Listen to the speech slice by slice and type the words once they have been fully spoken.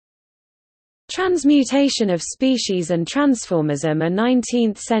Transmutation of species and transformism are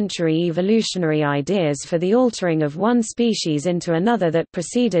 19th-century evolutionary ideas for the altering of one species into another that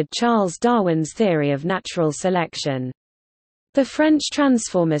preceded Charles Darwin's theory of natural selection. The French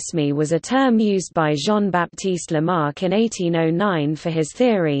transformisme was a term used by Jean-Baptiste Lamarck in 1809 for his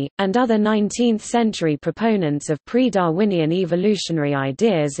theory, and other 19th-century proponents of pre-Darwinian evolutionary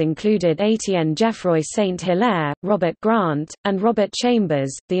ideas included Étienne Geoffroy Saint-Hilaire, Robert Grant, and Robert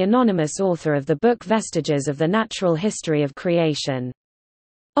Chambers, the anonymous author of the book Vestiges of the Natural History of Creation.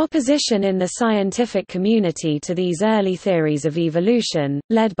 Opposition in the scientific community to these early theories of evolution,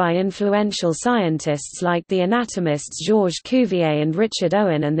 led by influential scientists like the anatomists Georges Cuvier and Richard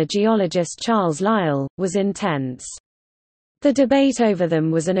Owen and the geologist Charles Lyell, was intense. The debate over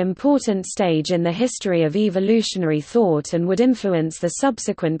them was an important stage in the history of evolutionary thought and would influence the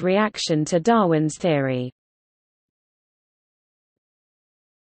subsequent reaction to Darwin's theory.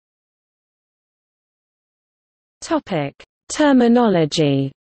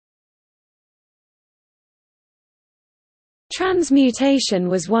 Terminology. Transmutation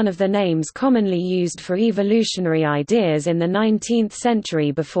was one of the names commonly used for evolutionary ideas in the 19th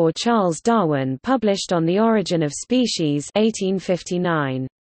century before Charles Darwin published On the Origin of Species 1859.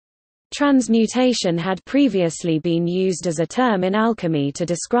 Transmutation had previously been used as a term in alchemy to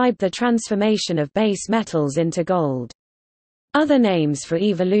describe the transformation of base metals into gold. Other names for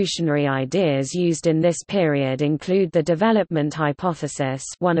evolutionary ideas used in this period include the development hypothesis,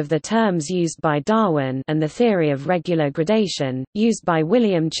 one of the terms used by Darwin, and the theory of regular gradation, used by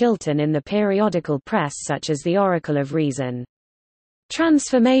William Chilton in the periodical press such as the Oracle of Reason.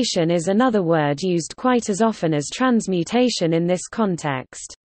 Transformation is another word used quite as often as transmutation in this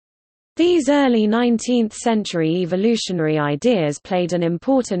context. These early 19th-century evolutionary ideas played an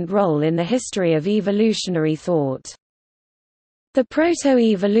important role in the history of evolutionary thought. The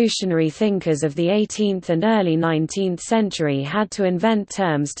proto-evolutionary thinkers of the 18th and early 19th century had to invent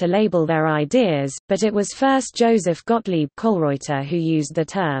terms to label their ideas, but it was first Joseph Gottlieb Kölreuter who used the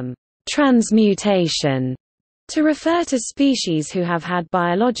term transmutation to refer to species who have had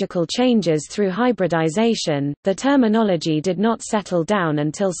biological changes through hybridization. The terminology did not settle down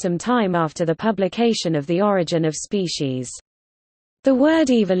until some time after the publication of The Origin of Species. The word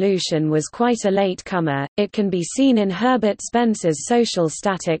evolution was quite a late-comer. It can be seen in Herbert Spencer's Social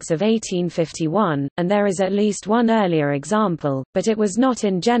Statics of 1851, and there is at least one earlier example, but it was not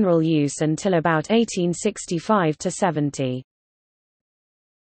in general use until about 1865–70.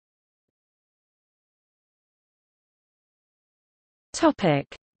 Topic: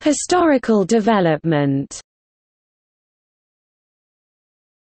 Historical development.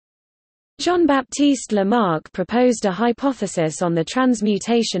 Jean-Baptiste Lamarck proposed a hypothesis on the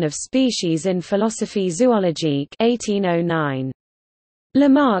transmutation of species in Philosophie zoologique 1809.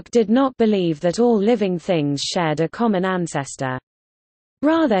 Lamarck did not believe that all living things shared a common ancestor.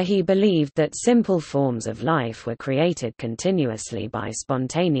 Rather, he believed that simple forms of life were created continuously by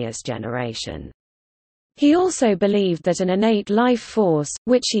spontaneous generation. He also believed that an innate life force,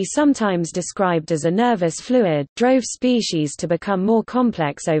 which he sometimes described as a nervous fluid, drove species to become more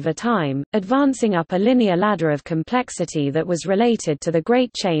complex over time, advancing up a linear ladder of complexity that was related to the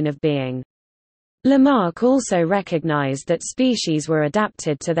Great Chain of Being. Lamarck also recognized that species were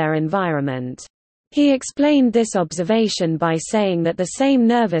adapted to their environment. He explained this observation by saying that the same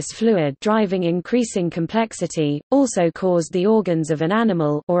nervous fluid driving increasing complexity, also caused the organs of an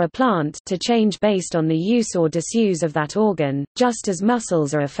animal or a plant to change based on the use or disuse of that organ, just as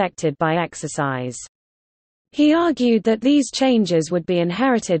muscles are affected by exercise. He argued that these changes would be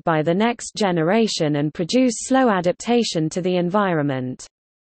inherited by the next generation and produce slow adaptation to the environment.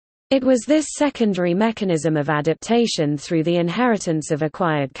 It was this secondary mechanism of adaptation through the inheritance of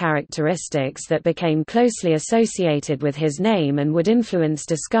acquired characteristics that became closely associated with his name and would influence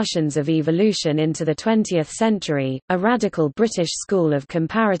discussions of evolution into the 20th century. A radical British school of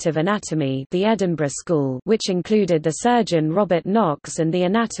comparative anatomy, the Edinburgh School, which included the surgeon Robert Knox and the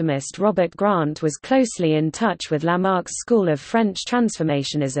anatomist Robert Grant, was closely in touch with Lamarck's school of French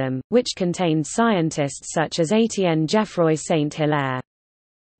transformationism, which contained scientists such as Étienne Geoffroy Saint-Hilaire.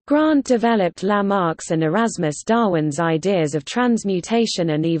 Grant developed Lamarck's and Erasmus Darwin's ideas of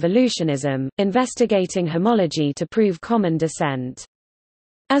transmutation and evolutionism, investigating homology to prove common descent.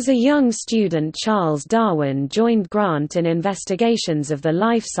 As a young student, Charles Darwin joined Grant in investigations of the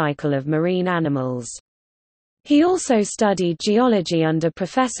life cycle of marine animals. He also studied geology under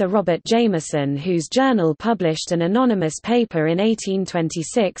Professor Robert Jameson, whose journal published an anonymous paper in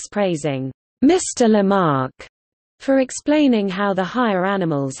 1826 praising Mr. Lamarck for explaining how the higher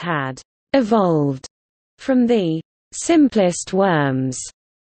animals had evolved from the simplest worms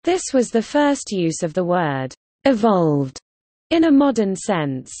This was the first use of the word evolved in a modern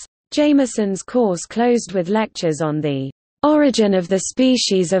sense. Jameson's course closed with lectures on the origin of the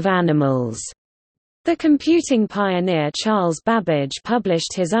species of animals. The computing pioneer Charles Babbage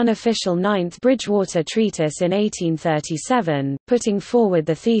published his unofficial Ninth Bridgewater Treatise in 1837, putting forward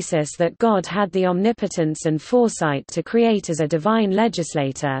the thesis that God had the omnipotence and foresight to create as a divine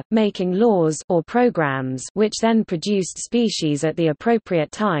legislator, making laws or programs which then produced species at the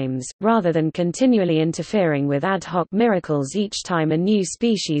appropriate times, rather than continually interfering with ad hoc miracles each time a new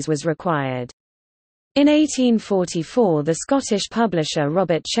species was required. In 1844 the Scottish publisher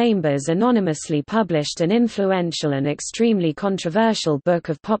Robert Chambers anonymously published an influential and extremely controversial book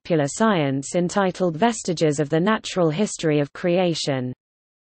of popular science entitled Vestiges of the Natural History of Creation.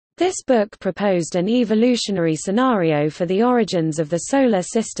 This book proposed an evolutionary scenario for the origins of the solar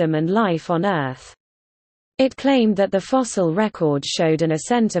system and life on Earth. It claimed that the fossil record showed an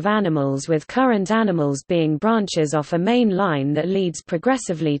ascent of animals, with current animals being branches off a main line that leads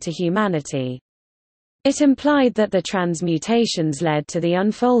progressively to humanity. It implied that the transmutations led to the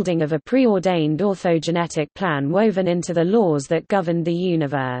unfolding of a preordained orthogenetic plan woven into the laws that governed the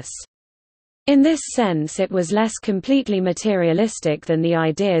universe. In this sense it was less completely materialistic than the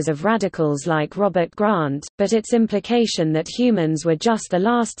ideas of radicals like Robert Grant, but its implication that humans were just the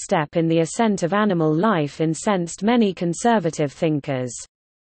last step in the ascent of animal life incensed many conservative thinkers.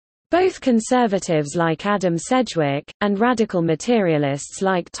 Both conservatives like Adam Sedgwick, and radical materialists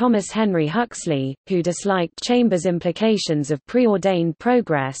like Thomas Henry Huxley, who disliked Chambers' implications of preordained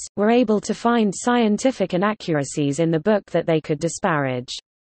progress, were able to find scientific inaccuracies in the book that they could disparage.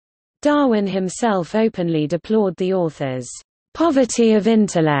 Darwin himself openly deplored the author's poverty of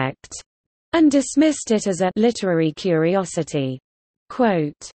intellect, and dismissed it as a literary curiosity.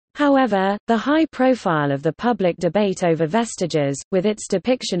 Quote, however, the high profile of the public debate over Vestiges, with its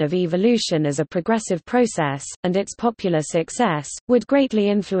depiction of evolution as a progressive process, and its popular success, would greatly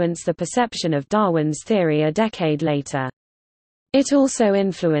influence the perception of Darwin's theory a decade later. It also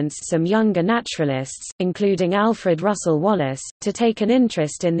influenced some younger naturalists, including Alfred Russel Wallace, to take an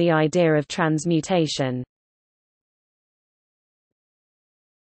interest in the idea of transmutation.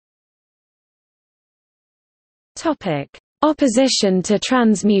 Opposition to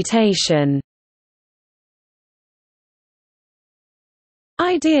transmutation.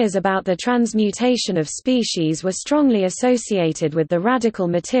 Ideas about the transmutation of species were strongly associated with the radical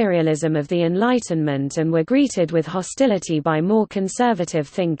materialism of the Enlightenment and were greeted with hostility by more conservative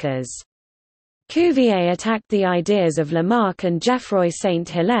thinkers. Cuvier attacked the ideas of Lamarck and Geoffroy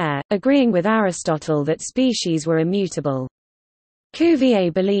Saint-Hilaire, agreeing with Aristotle that species were immutable.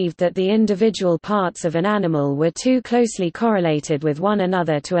 Cuvier believed that the individual parts of an animal were too closely correlated with one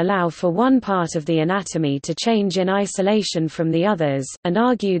another to allow for one part of the anatomy to change in isolation from the others, and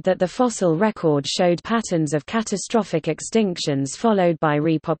argued that the fossil record showed patterns of catastrophic extinctions followed by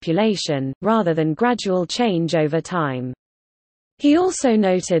repopulation, rather than gradual change over time. He also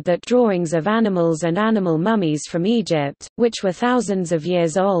noted that drawings of animals and animal mummies from Egypt, which were thousands of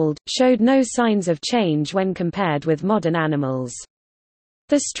years old, showed no signs of change when compared with modern animals.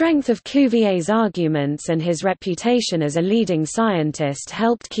 The strength of Cuvier's arguments and his reputation as a leading scientist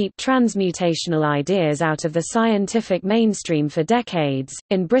helped keep transmutational ideas out of the scientific mainstream for decades.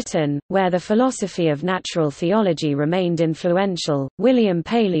 In Britain, where the philosophy of natural theology remained influential, William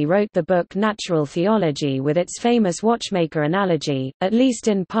Paley wrote the book Natural Theology with its famous watchmaker analogy, at least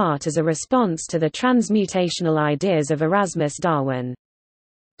in part as a response to the transmutational ideas of Erasmus Darwin.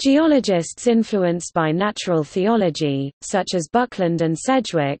 Geologists influenced by natural theology, such as Buckland and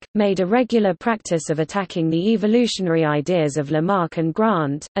Sedgwick, made a regular practice of attacking the evolutionary ideas of Lamarck and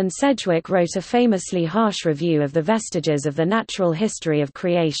Grant, and Sedgwick wrote a famously harsh review of the Vestiges of the Natural History of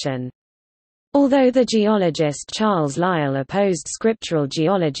Creation. Although the geologist Charles Lyell opposed scriptural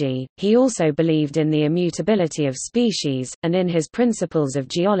geology, he also believed in the immutability of species, and in his Principles of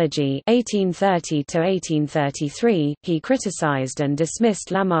Geology 1830–1833, he criticized and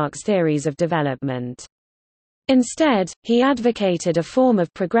dismissed Lamarck's theories of development. Instead, he advocated a form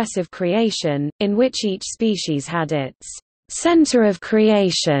of progressive creation, in which each species had its center of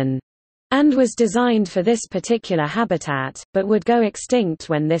creation, and was designed for this particular habitat, but would go extinct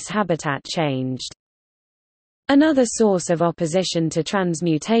when this habitat changed. Another source of opposition to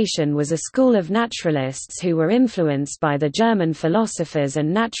transmutation was a school of naturalists who were influenced by the German philosophers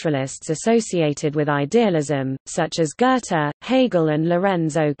and naturalists associated with idealism, such as Goethe, Hegel and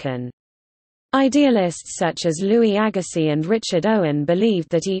Lorenz Oken. Idealists such as Louis Agassiz and Richard Owen believed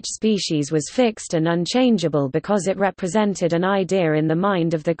that each species was fixed and unchangeable because it represented an idea in the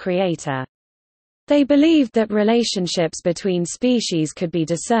mind of the creator. They believed that relationships between species could be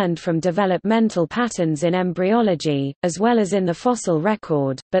discerned from developmental patterns in embryology, as well as in the fossil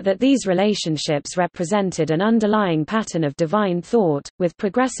record, but that these relationships represented an underlying pattern of divine thought, with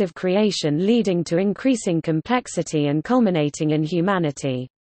progressive creation leading to increasing complexity and culminating in humanity.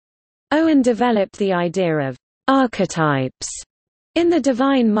 Owen developed the idea of archetypes in the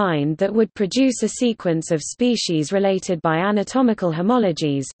divine mind that would produce a sequence of species related by anatomical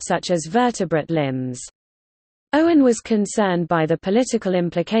homologies, such as vertebrate limbs. Owen was concerned by the political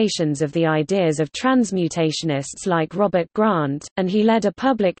implications of the ideas of transmutationists like Robert Grant, and he led a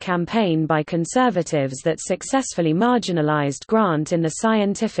public campaign by conservatives that successfully marginalized Grant in the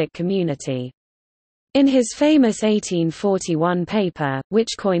scientific community. In his famous 1841 paper, which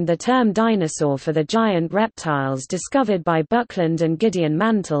coined the term dinosaur for the giant reptiles discovered by Buckland and Gideon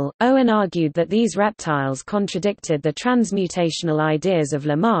Mantel, Owen argued that these reptiles contradicted the transmutational ideas of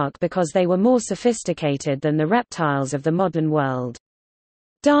Lamarck because they were more sophisticated than the reptiles of the modern world.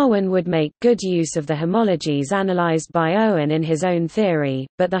 Darwin would make good use of the homologies analyzed by Owen in his own theory,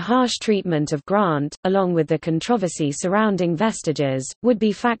 but the harsh treatment of Grant, along with the controversy surrounding vestiges, would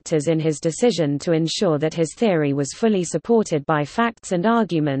be factors in his decision to ensure that his theory was fully supported by facts and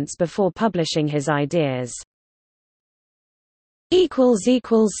arguments before publishing his ideas.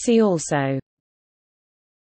 See also